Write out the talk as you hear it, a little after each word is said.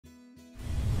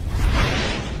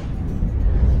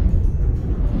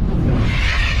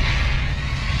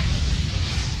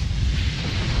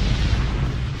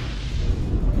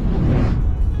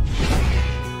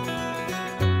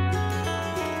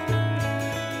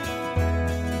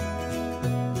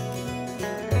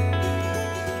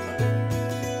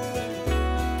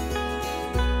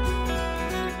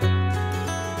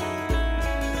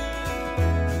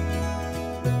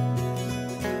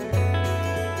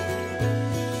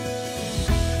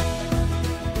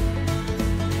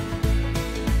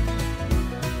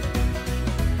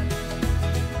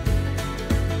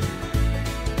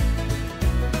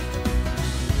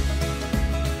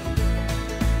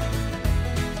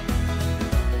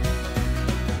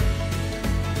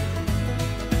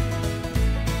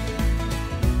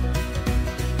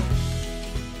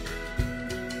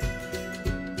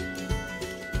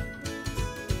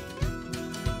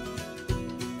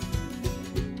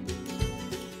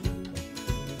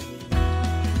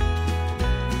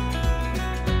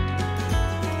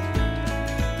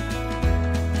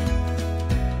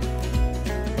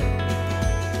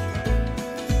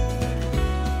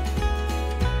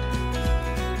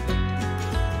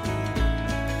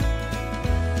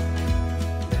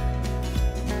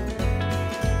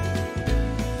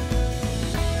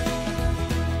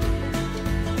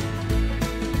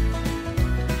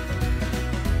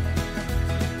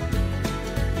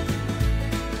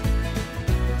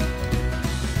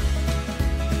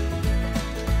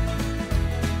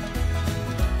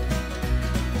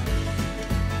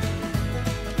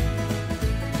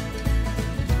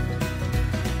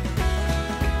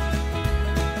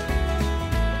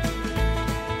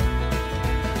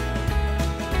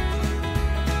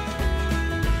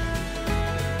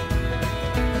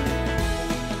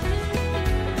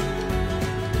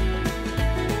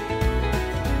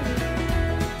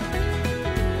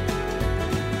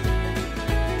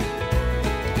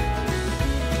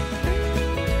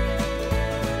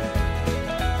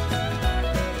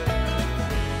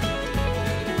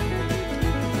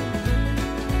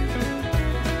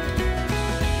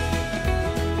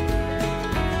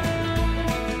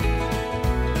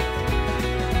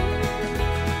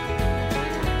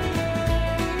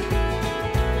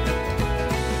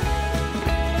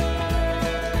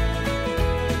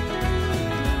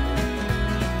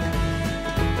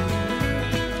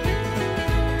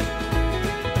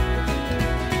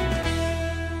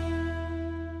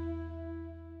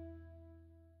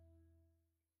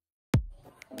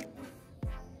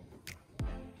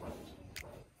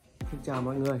chào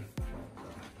mọi người.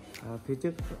 Phía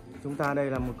trước chúng ta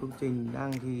đây là một công trình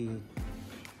đang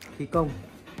thi công.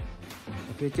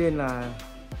 Ở phía trên là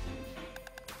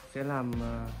sẽ làm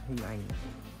hình ảnh,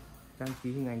 trang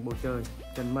trí hình ảnh bầu trời,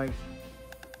 trần mây.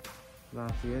 Và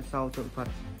phía sau tượng Phật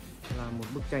là một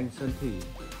bức tranh sơn thủy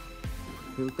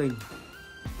hữu tình.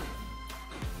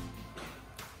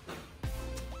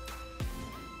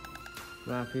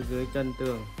 Và phía dưới chân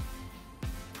tường,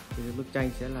 phía dưới bức tranh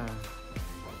sẽ là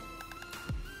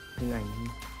hình ảnh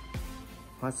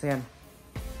hoa sen,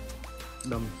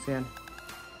 đầm sen.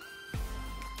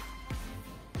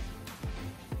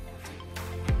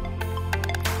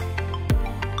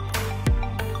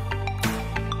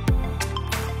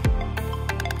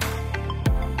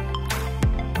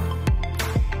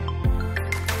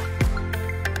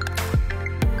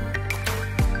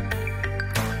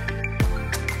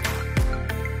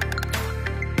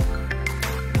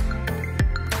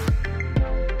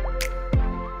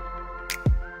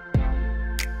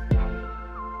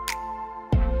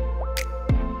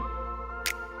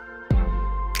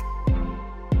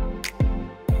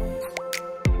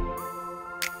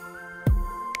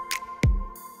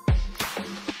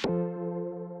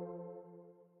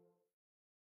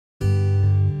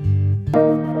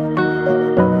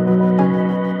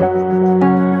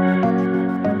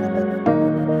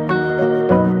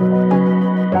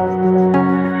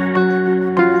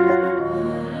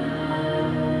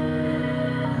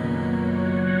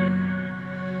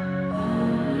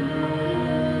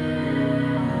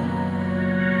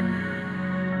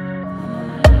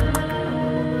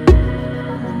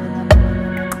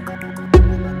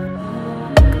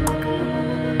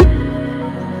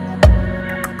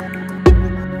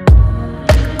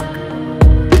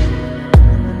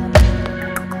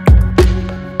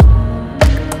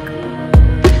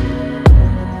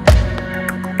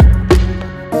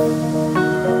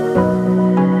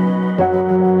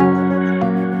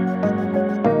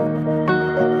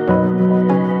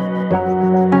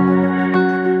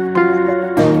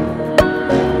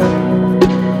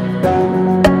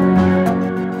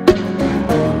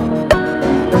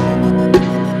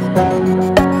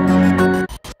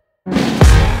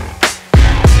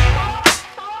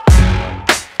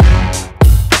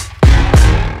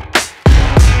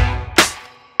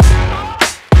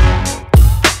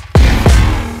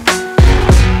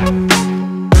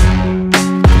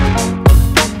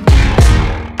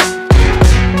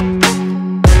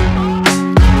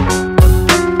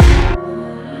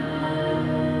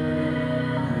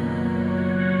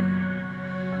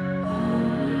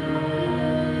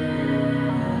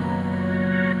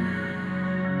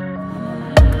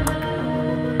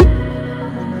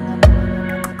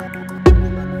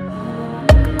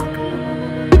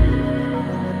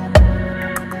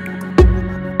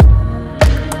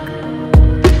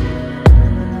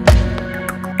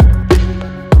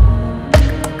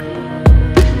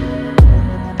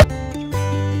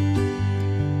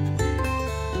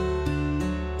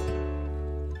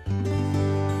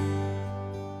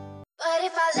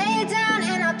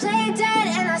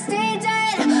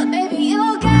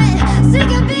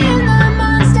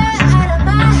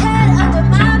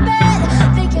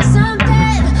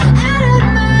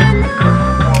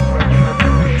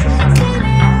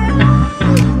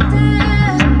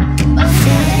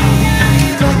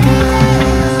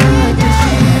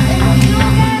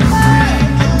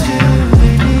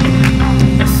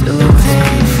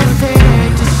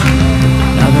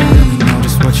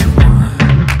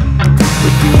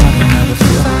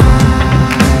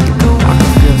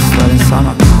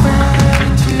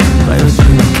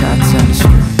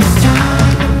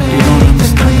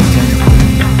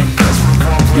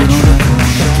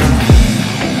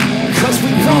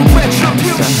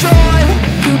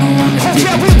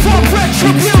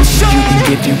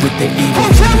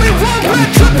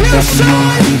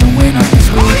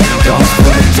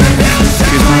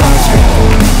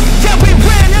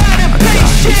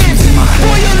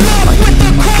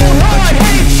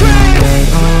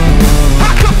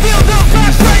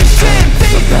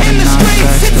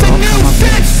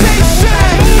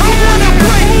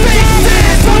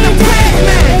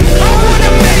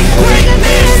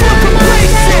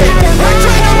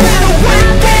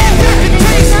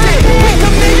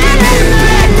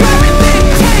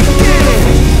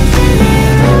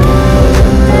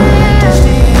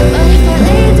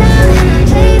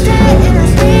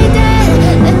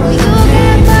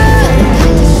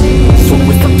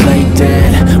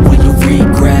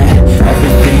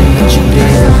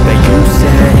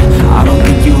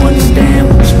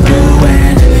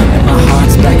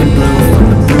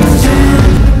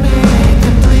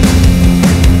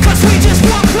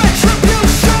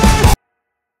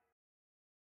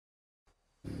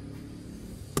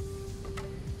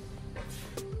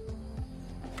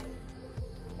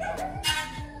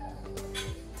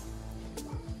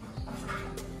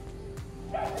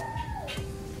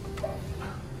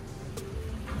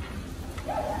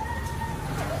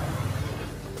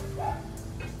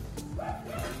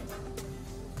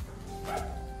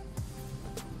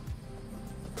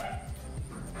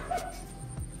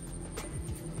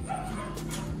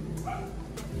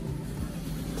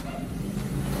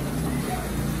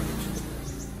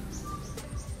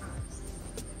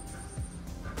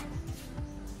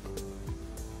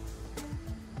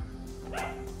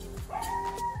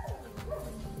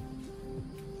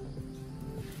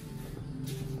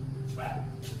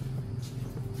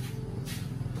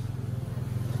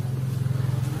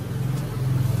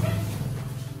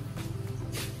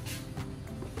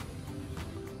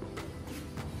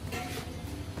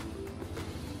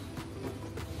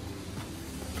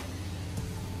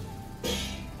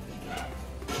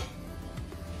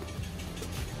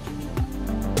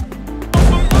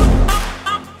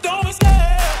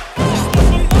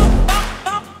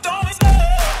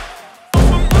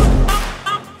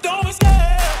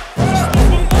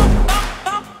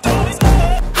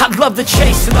 love the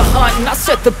chase and the hunt, and I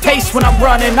set the pace when I'm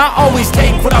running. I always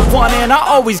take what I want and I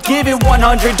always give it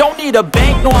 100. Don't need a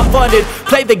bank, no I'm funded.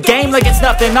 Play the game like it's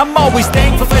nothing. I'm always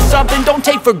thankful for something. Don't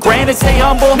take for granted, stay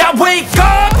humble. Now wake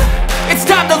up! It's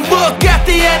time to look at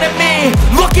the enemy.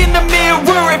 Look in the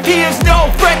mirror if he is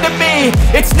no friend to me.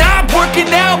 It's not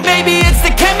working out, maybe it's the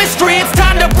chemistry. It's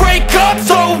time to break up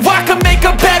so I can make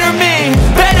a better me.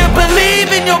 Better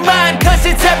believe in your mind, cause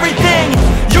it's everything.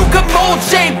 You can mold,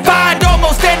 shape, find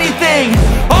almost anything.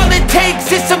 All it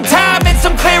takes is some time and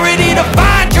some clarity to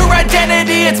find your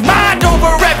identity. It's mind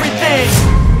over everything.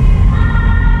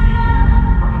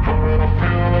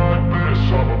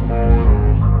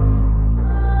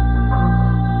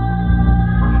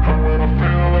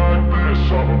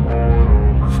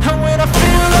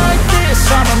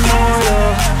 I'm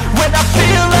immortal. When I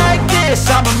feel like this,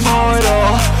 I'm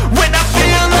immortal. When I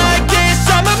feel like this,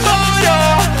 I'm immortal.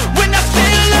 When I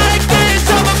feel like this,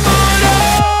 I'm immortal.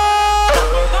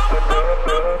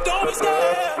 Don't be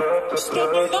scared. Just give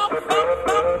me up.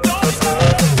 Don't be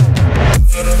scared.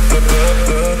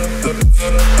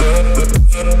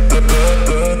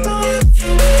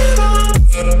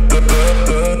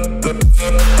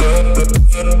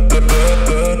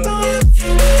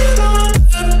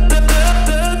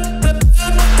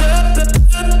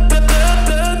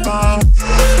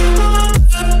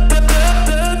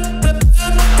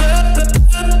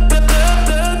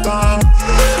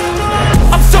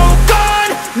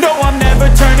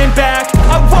 Back.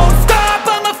 I won't stop,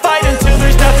 I'ma fight until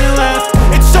there's nothing left.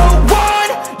 It's so on,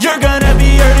 you're gonna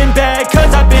be hurting bad,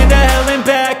 cause I've been to hell and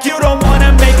back. You don't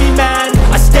wanna make me mad,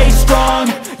 I stay strong,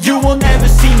 you will never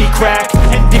see me crack.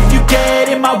 And if you get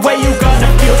in my way, you're gonna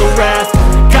feel the wrath.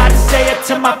 Gotta say it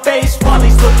to my face while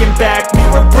he's looking back.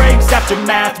 Mirror breaks after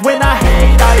math, when I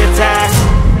hate I attack.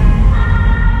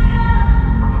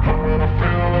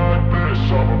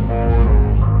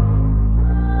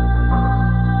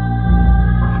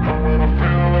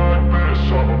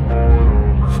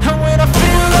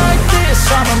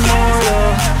 I'm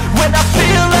immortal. When I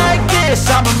feel like this,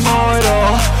 I'm immortal.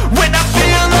 When I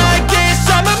feel like this,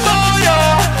 I'm immortal.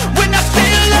 When I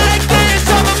feel like this,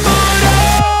 I'm immortal.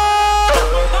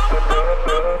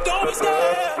 Don't be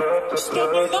scared. Just give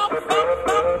me up.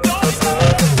 Don't be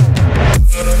scared.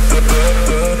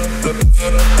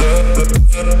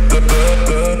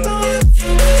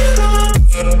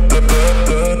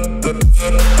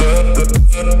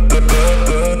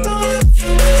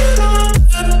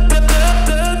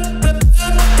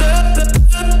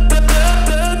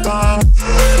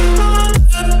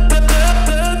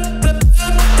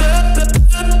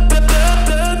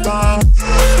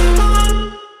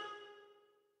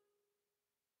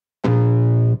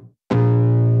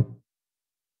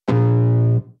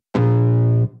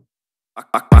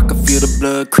 I can feel the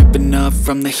blood creeping up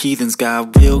from the heathens.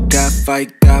 Got will, got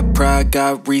fight, got pride,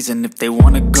 got reason. If they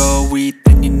wanna go eat,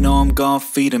 then you know I'm gon'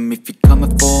 feed them. If you're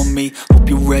coming for me, hope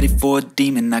you're ready for a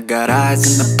demon. I got eyes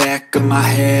in the back of my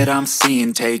head, I'm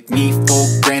seeing. Take me for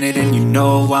granted and you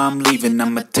know I'm leaving.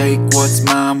 I'ma take what's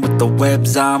mine with the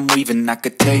webs I'm weaving. I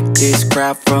could take this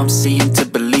crowd from seeing to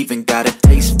believing. Got a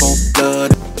taste for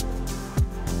blood.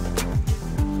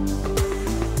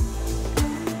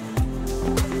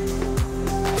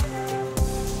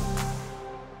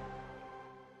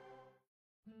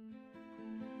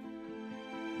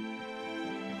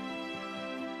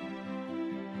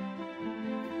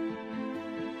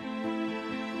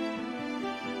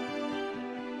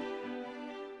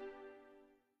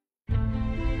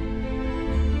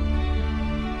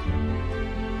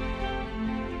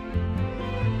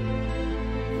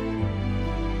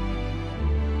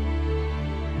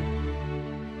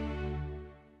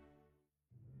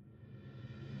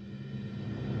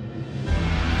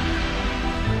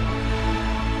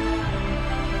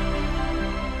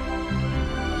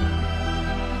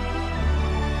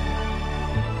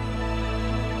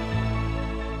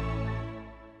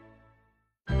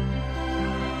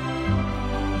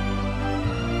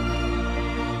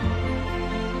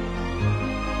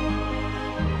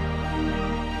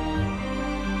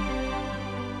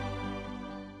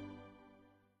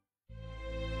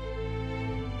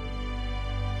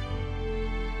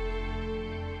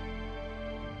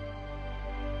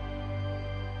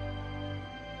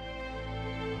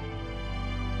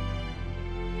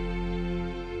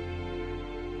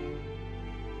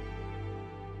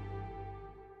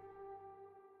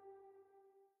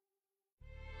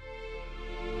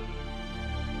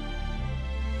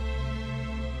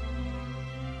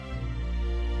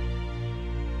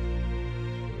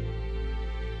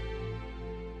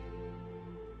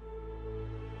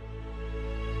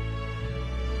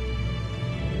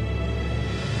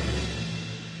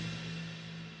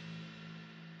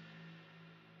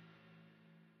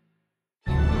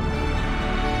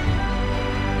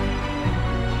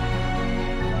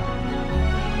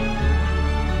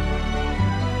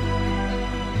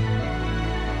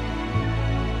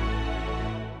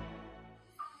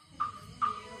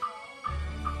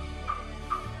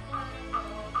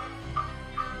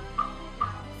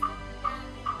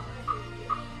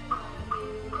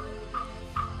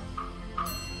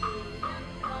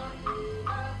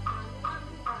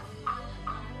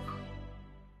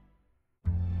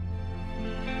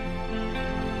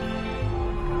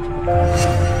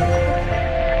 ạ.